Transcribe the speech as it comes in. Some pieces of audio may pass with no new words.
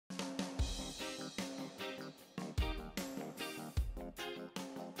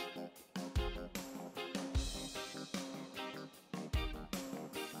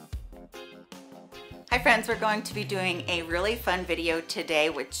Hi friends, we're going to be doing a really fun video today,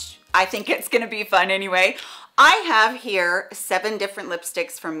 which I think it's going to be fun anyway. I have here 7 different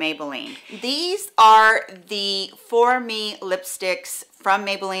lipsticks from Maybelline. These are the For Me lipsticks from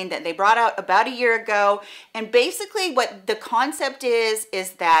Maybelline that they brought out about a year ago. And basically what the concept is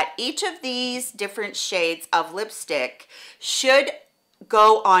that each of these different shades of lipstick should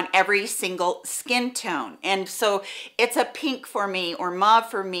go on every single skin tone. And so it's a pink for me, or mauve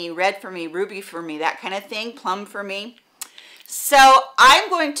for me, red for me, ruby for me, that kind of thing, plum for me. So I'm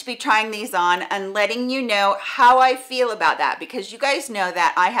going to be trying these on and letting you know how I feel about that, because you guys know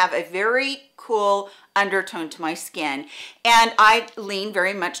that I have a very cool undertone to my skin, and I lean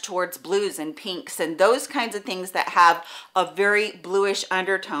very much towards blues and pinks and those kinds of things that have a very bluish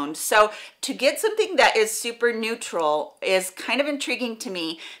undertone. So to get something that is super neutral is kind of intriguing to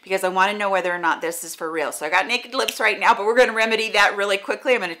me, because I want to know whether or not this is for real. So I got naked lips right now, but we're going to remedy that really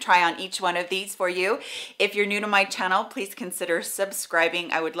quickly. I'm going to try on each one of these for you. If you're new to my channel, please consider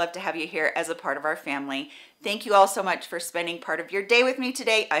subscribing. I would love to have you here as a part of our family. Thank you all so much for spending part of your day with me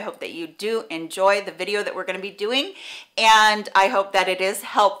today. I hope that you do enjoy the video that we're going to be doing, and I hope that it is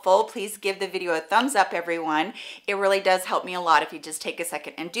helpful. Please give the video a thumbs up, everyone. It really does help me a lot if you just take a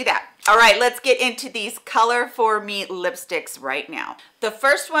second and do that. All right, let's get into these Color For Me lipsticks right now. The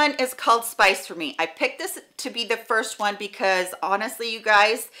first one is called Spice For Me. I picked this to be the first one because honestly, you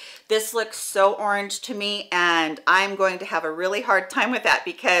guys, this looks so orange to me, and I'm going to have a really hard time with that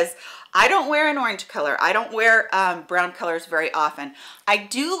because I don't wear an orange color. I don't wear brown colors very often. I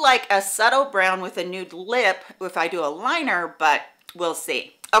do like a subtle brown with a nude lip if I do a liner, but we'll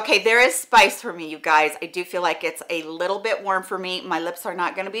see. Okay, there is Spice For Me, you guys. I do feel like it's a little bit warm for me. My lips are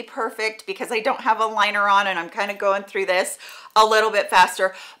not going to be perfect because I don't have a liner on, and I'm kind of going through this a little bit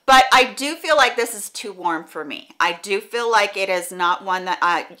faster, but I do feel like this is too warm for me. I do feel like it is not one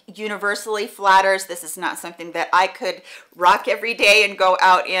that universally flatters. This is not something that I could rock every day and go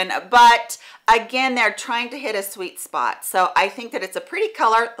out in, but again, they're trying to hit a sweet spot. So I think that it's a pretty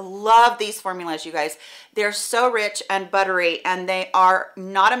color. Love these formulas, you guys. They're so rich and buttery, and they are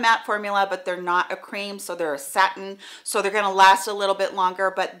not a matte formula, but they're not a cream, so they're a satin, so they're gonna last a little bit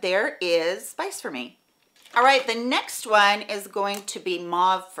longer. But there is Spice For Me. All right, the next one is going to be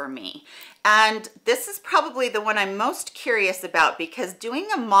Mauve For Me. And this is probably the one I'm most curious about, because doing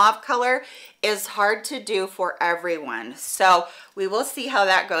a mauve color is hard to do for everyone. So we will see how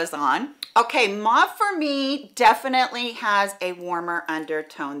that goes on. Okay, Mauve For Me definitely has a warmer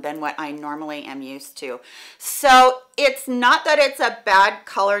undertone than what I normally am used to. So it's not that it's a bad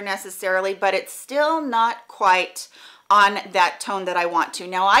color necessarily, but it's still not quite on that tone that I want to.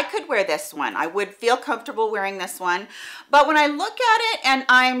 Now I could wear this one. I would feel comfortable wearing this one, but when I look at it and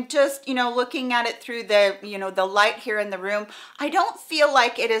I'm just, you know, looking at it through the, you know, the light here in the room, I don't feel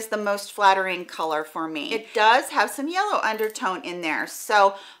like it is the most flattering color for me. It does have some yellow undertone in there.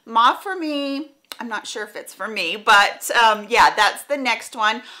 So Mauve For Me, I'm not sure if it's for me, but yeah, that's the next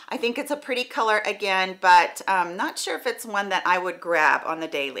one. I think it's a pretty color again, but not sure if it's one that I would grab on the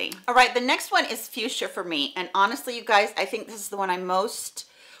daily. All right, the next one is Fuchsia For Me. And honestly, you guys, I think this is the one I'm most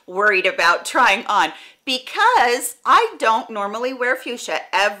worried about trying on, because I don't normally wear fuchsia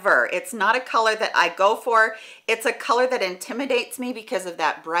ever. It's not a color that I go for. It's a color that intimidates me because of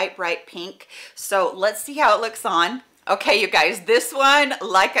that bright, bright pink. So let's see how it looks on. Okay, you guys, this one,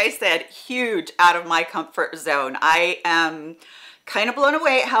 like I said, huge out of my comfort zone. I am kind of blown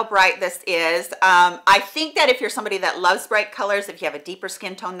away at how bright this is. I think that if you're somebody that loves bright colors, if you have a deeper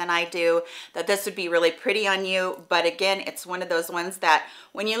skin tone than I do, that this would be really pretty on you. But again, it's one of those ones that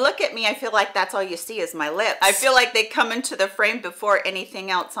when you look at me, I feel like that's all you see is my lips. I feel like they come into the frame before anything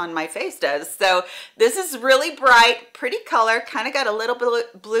else on my face does. So this is really bright, pretty color, kind of got a little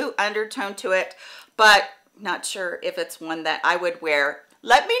bit blue undertone to it, but not sure if it's one that I would wear.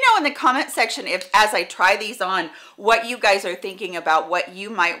 Let me know in the comment section if, as I try these on, what you guys are thinking about what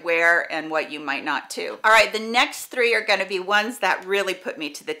you might wear and what you might not too. All right, the next 3 are going to be ones that really put me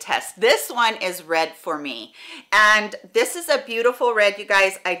to the test. This one is Red For Me, and this is a beautiful red, you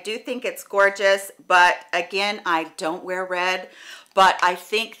guys. I do think it's gorgeous, but again, I don't wear red. But I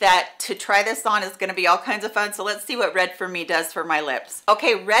think that to try this on is going to be all kinds of fun. So let's see what Red For Me does for my lips.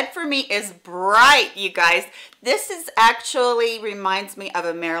 Okay, Red For Me is bright, you guys. This is actually reminds me of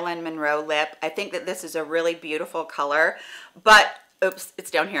a Marilyn Monroe lip. I think that this is a really beautiful color, but oops,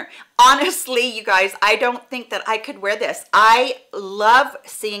 it's down here. Honestly, you guys, I don't think that I could wear this. I love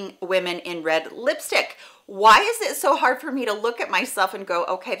seeing women in red lipstick. Why is it so hard for me to look at myself and go,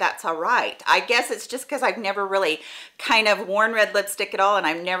 okay, that's all right? I guess it's just because I've never really kind of worn red lipstick at all, and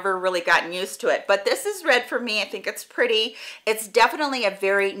I've never really gotten used to it. But this is red for me. I think it's pretty. It's definitely a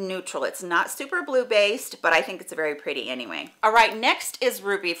very neutral. It's not super blue based, but I think it's very pretty anyway. All right, next is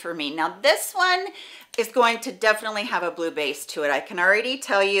Ruby for me. Now this one is going to definitely have a blue base to it. I can already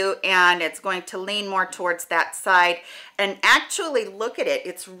tell you, and it's going to lean more towards that side. And actually, look at it.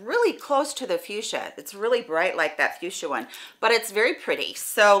 It's really close to the fuchsia. It's really bright like that fuchsia one, but it's very pretty.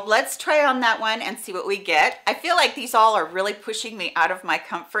 So let's try on that one and see what we get. I feel like these all are really pushing me out of my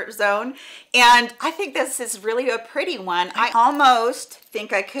comfort zone, and I think this is really a pretty one. I almost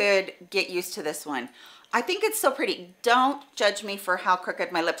think I could get used to this one. I think it's so pretty. Don't judge me for how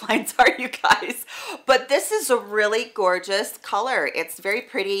crooked my lip lines are, you guys. But this is a really gorgeous color. It's very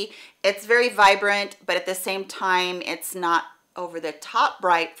pretty. It's very vibrant, but at the same time, it's not over the top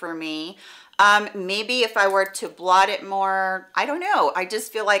bright for me. Maybe if I were to blot it more, I don't know. I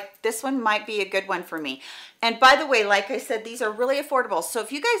just feel like this one might be a good one for me. And by the way, like I said, these are really affordable. So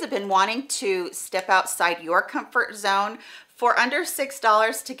if you guys have been wanting to step outside your comfort zone, for under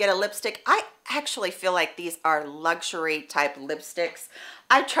 $6 to get a lipstick, I actually feel like these are luxury type lipsticks.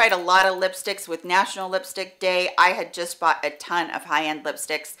 I tried a lot of lipsticks with National Lipstick Day. I had just bought a ton of high-end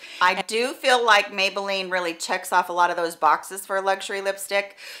lipsticks. I do feel like Maybelline really checks off a lot of those boxes for a luxury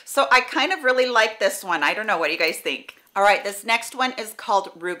lipstick. So I kind of really like this one. I don't know, what do you guys think? All right, this next one is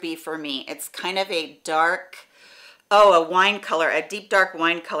called Ruby for me. It's kind of a dark, a wine color, a deep dark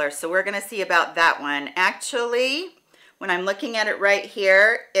wine color. So we're gonna see about that one. Actually, when I'm looking at it right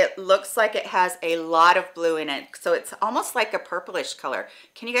here, it looks like it has a lot of blue in it. So it's almost like a purplish color.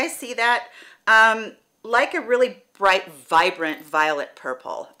 Can you guys see that? Like a really bright, vibrant violet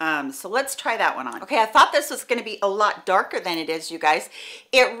purple. So let's try that one on. Okay, I thought this was gonna be a lot darker than it is, you guys.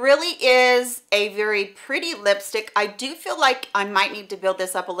 It really is a very pretty lipstick. I do feel like I might need to build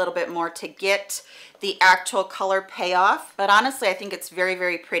this up a little bit more to get the actual color payoff. But honestly, I think it's very,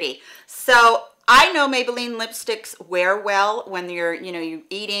 very pretty. So I know Maybelline lipsticks wear well when you're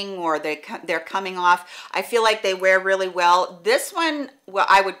eating or they're coming off. I feel like they wear really well. This one, well,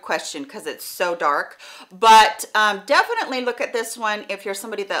 I would question because it's so dark, but definitely look at this one if you're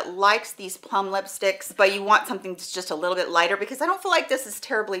somebody that likes these plum lipsticks, but you want something that's just a little bit lighter, because I don't feel like this is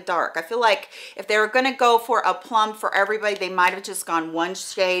terribly dark. I feel like if they were gonna go for a plum for everybody, they might have just gone one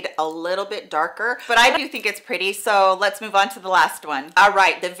shade a little bit darker, but I do think it's pretty. So let's move on to the last one. All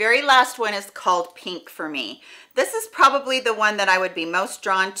right, the very last one is called Pink for me. This is probably the one that I would be most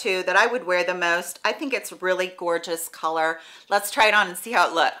drawn to, that I would wear the most. I think it's a really gorgeous color. Let's try it on and see how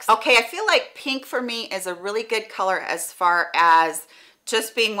it looks. Okay, I feel like pink for me is a really good color as far as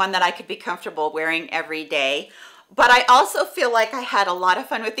just being one that I could be comfortable wearing every day. But I also feel like I had a lot of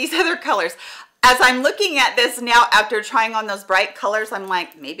fun with these other colors. As I'm looking at this now after trying on those bright colors, I'm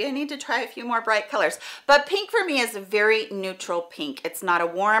like, maybe I need to try a few more bright colors. But pink for me is a very neutral pink. It's not a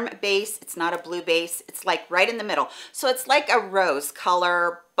warm base, it's not a blue base, it's like right in the middle. So it's like a rose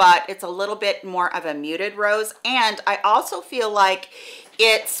color, but it's a little bit more of a muted rose. And I also feel like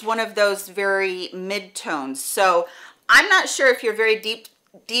it's one of those very mid-tones. So I'm not sure if you're very deep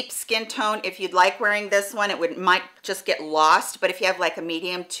skin tone, if you'd like wearing this one, it might just get lost. But if you have like a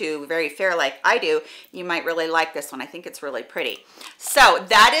medium to very fair like I do, you might really like this one. I think it's really pretty. So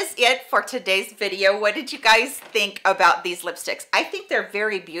that is it for today's video. What did you guys think about these lipsticks? I think they're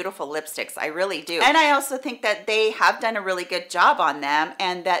very beautiful lipsticks. I really do. And I also think that they have done a really good job on them,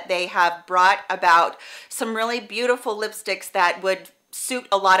 and that they have brought about some really beautiful lipsticks that would suit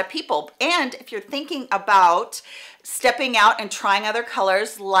a lot of people. And if you're thinking about stepping out and trying other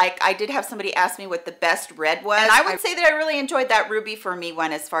colors, like I did have somebody ask me what the best red was, and I would say that I really enjoyed that Ruby for me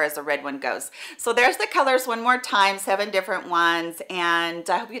one as far as the red one goes. So there's the colors one more time, 7 different ones, and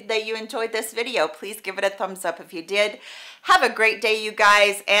I hope that you enjoyed this video. Please give it a thumbs up if you did. Have a great day, you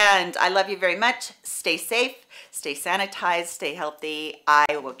guys, and I love you very much. Stay safe, stay sanitized, stay healthy. I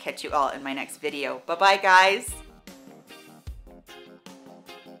will catch you all in my next video. Bye-bye, guys.